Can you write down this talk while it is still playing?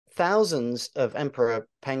thousands of emperor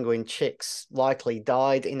penguin chicks likely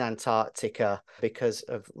died in Antarctica because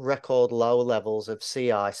of record low levels of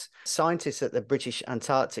sea ice. Scientists at the British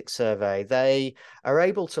Antarctic Survey, they are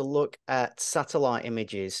able to look at satellite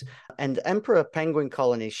images, and emperor penguin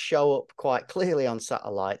colonies show up quite clearly on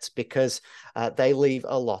satellites because they leave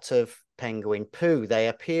a lot of penguin poo. They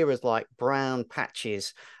appear as like brown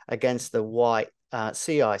patches against the white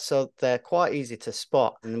sea ice, so they're quite easy to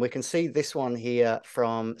spot. And we can see this one here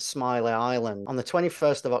from Smiley Island. On the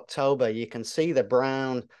 21st of October, you can see the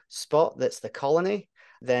brown spot that's the colony.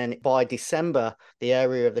 Then by December, the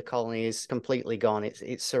area of the colony is completely gone.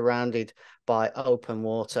 It's surrounded by open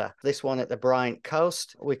water. This one at the Bryant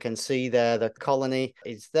coast, we can see there the colony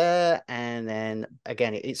is there, and then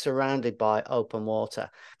again it's surrounded by open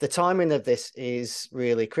water. The timing of this is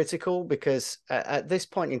really critical because at this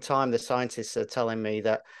point in time, the scientists are telling me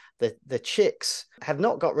that the chicks have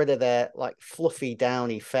not got rid of their like fluffy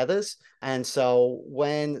downy feathers, and so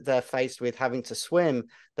when they're faced with having to swim,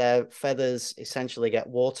 their feathers essentially get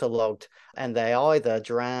waterlogged and they either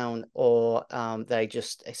drown or they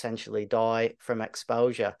just essentially die from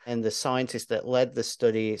exposure. And the scientist that led the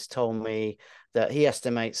study has told me that he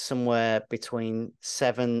estimates somewhere between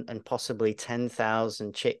 7 and possibly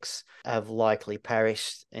 10,000 chicks have likely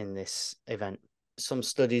perished in this event. Some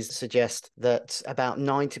studies suggest that about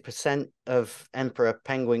 90% of emperor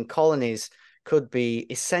penguin colonies could be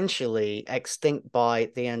essentially extinct by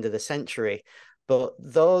the end of the century. But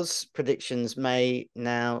those predictions may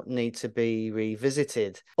now need to be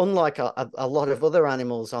revisited. Unlike a lot of other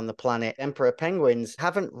animals on the planet, emperor penguins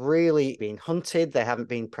haven't really been hunted. They haven't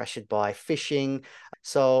been pressured by fishing.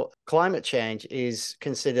 So climate change is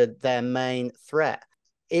considered their main threat.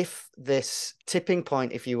 If this tipping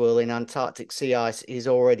point, if you will, in Antarctic sea ice is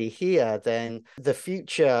already here, then the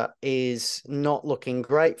future is not looking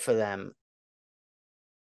great for them.